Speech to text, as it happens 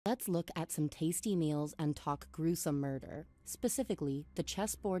Let's look at some tasty meals and talk gruesome murder, specifically the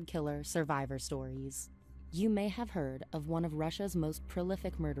chessboard killer survivor stories. You may have heard of one of Russia's most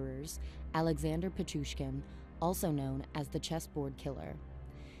prolific murderers, Alexander Pichushkin, also known as the chessboard killer.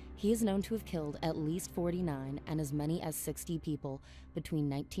 He is known to have killed at least 49 and as many as 60 people between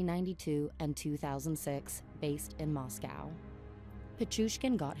 1992 and 2006, based in Moscow.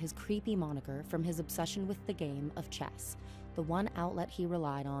 Pichushkin got his creepy moniker from his obsession with the game of chess, the one outlet he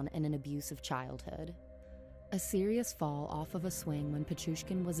relied on in an abusive childhood. A serious fall off of a swing when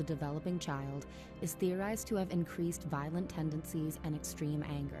Pichushkin was a developing child is theorized to have increased violent tendencies and extreme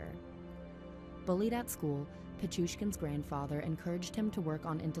anger. Bullied at school, Pichushkin's grandfather encouraged him to work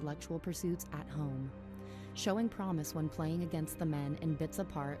on intellectual pursuits at home. Showing promise when playing against the men in Bitsa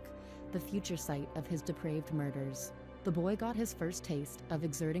Park, the future site of his depraved murders, the boy got his first taste of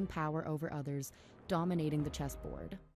exerting power over others, dominating the chessboard.